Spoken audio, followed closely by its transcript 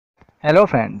Hello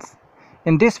friends,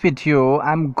 in this video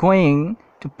I'm going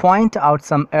to point out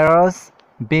some errors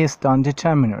based on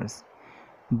determiners.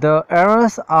 The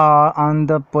errors are on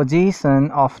the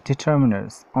position of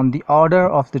determiners, on the order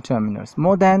of determiners.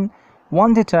 More than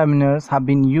one determiners have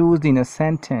been used in a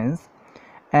sentence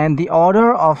and the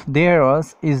order of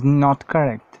theirs is not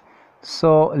correct.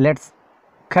 So let's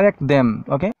correct them.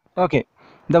 Okay.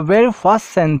 The very first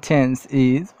sentence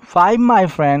is 5 my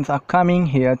friends are coming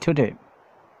here today.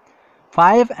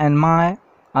 5 and my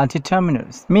are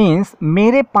determiners. Means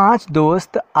मेरे 5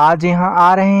 दोस्त आज यहाँ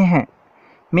आ रहे हैं.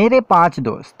 मेरे 5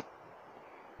 दोस्त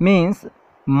means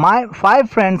my 5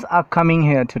 friends are coming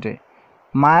here today.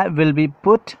 My will be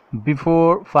put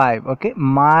before 5. Okay,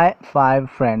 my 5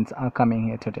 friends are coming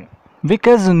here today.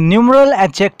 Because numeral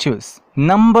adjectives,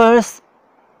 numbers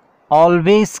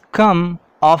always come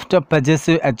after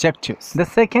possessive adjectives. The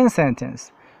second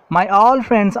sentence, my all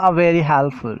friends are very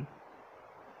helpful.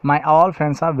 My all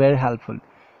friends are very helpful.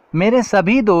 मेरे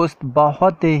सभी दोस्त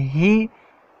बहुत ही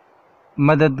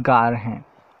मददगार हैं.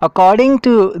 According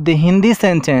to the Hindi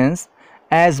sentence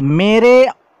as मेरे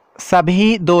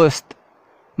सभी दोस्त,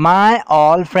 my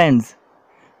all friends,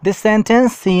 this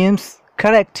sentence seems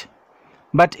correct,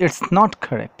 but it's not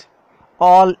correct.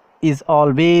 All is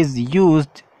always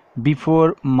used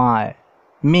before my,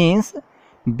 means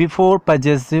before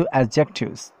possessive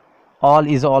adjectives. All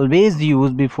is always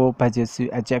used before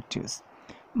possessive adjectives.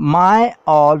 My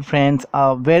all friends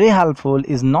are very helpful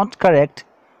is not correct.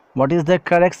 What is the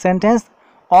correct sentence?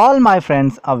 All my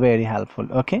friends are very helpful.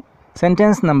 Okay.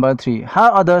 Sentence number 3. Her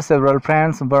other several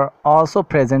friends were also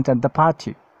present at the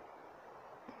party.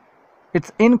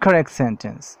 It's incorrect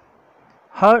sentence.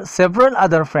 Her several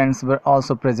other friends were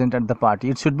also present at the party.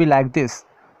 It should be like this.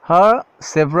 Her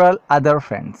several other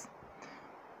friends.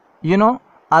 You know,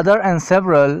 other and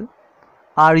several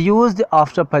are used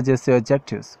after possessive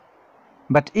adjectives.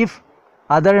 But if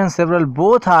other and several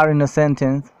both are in a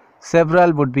sentence,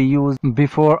 several would be used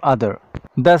before other.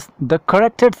 Thus, the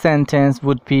corrected sentence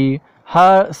would be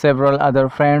her several other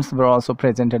friends were also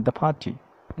present at the party.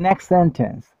 Next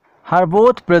sentence. Her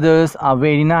both brothers are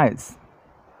very nice.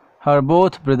 Her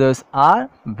both brothers are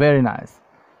very nice.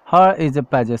 Her is a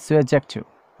possessive adjective.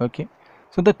 Okay.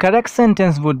 So the correct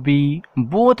sentence would be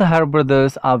both her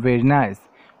brothers are very nice.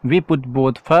 We put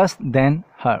both first, then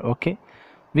her. Okay,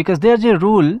 because there's a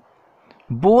rule,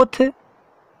 both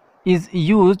is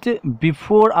used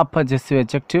before a possessive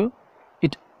adjective.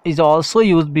 It is also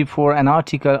used before an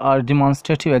article or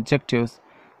demonstrative adjectives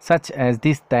such as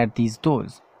this, that, these,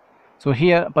 those. So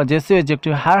here possessive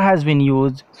adjective her has been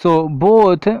used, so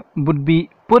both would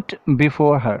be put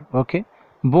before her. Okay,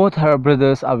 both her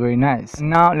brothers are very nice.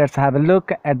 Now let's have a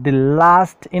look at the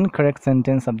last incorrect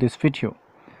sentence of this video.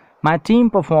 My team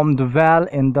performed well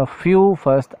in the few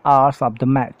first hours of the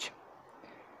match.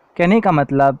 कहने का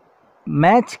मतलब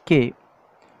match के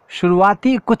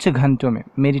शुरुआती कुछ घंटों में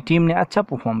मेरी team ने अच्छा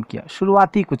परफॉर्म किया.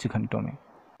 शुरुआती कुछ घंटों में.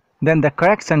 Then the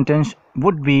correct sentence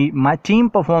would be my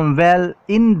team performed well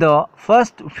in the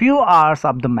first few hours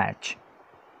of the match.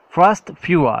 First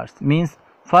few hours means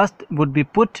first would be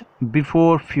put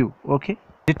before few. Okay.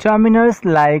 Determiners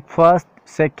like first,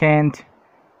 second,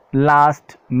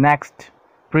 last, next,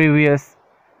 previous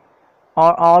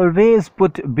are always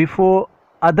put before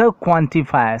other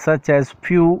quantifiers such as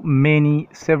few, many,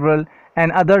 several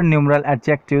and other numeral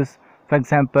adjectives, for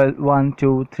example 1,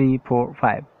 2, 3, 4,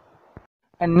 5.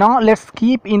 And now let's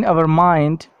keep in our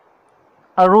mind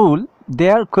a rule.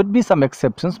 There could be some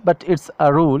exceptions, but it's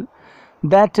a rule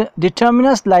that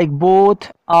determiners like both,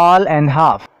 all and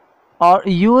half are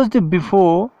used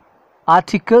before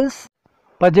articles,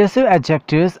 possessive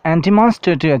adjectives and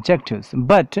demonstrative adjectives,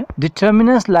 but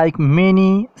determiners like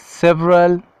many,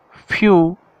 several,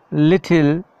 few,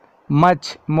 little,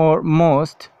 much, more,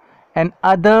 most and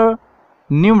other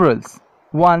numerals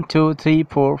 1, 2, 3,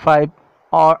 4, 5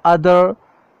 or other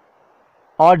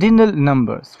ordinal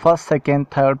numbers first, second,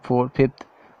 third, fourth, fifth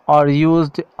are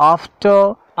used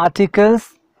after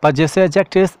articles, possessive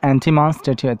adjectives and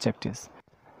demonstrative adjectives.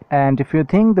 And if you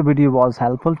think the video was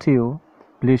helpful to you,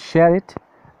 please share it.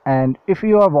 And if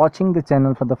you are watching the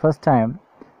channel for the first time,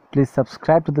 please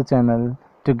subscribe to the channel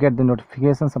to get the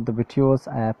notifications of the videos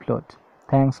I upload.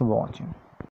 Thanks for watching.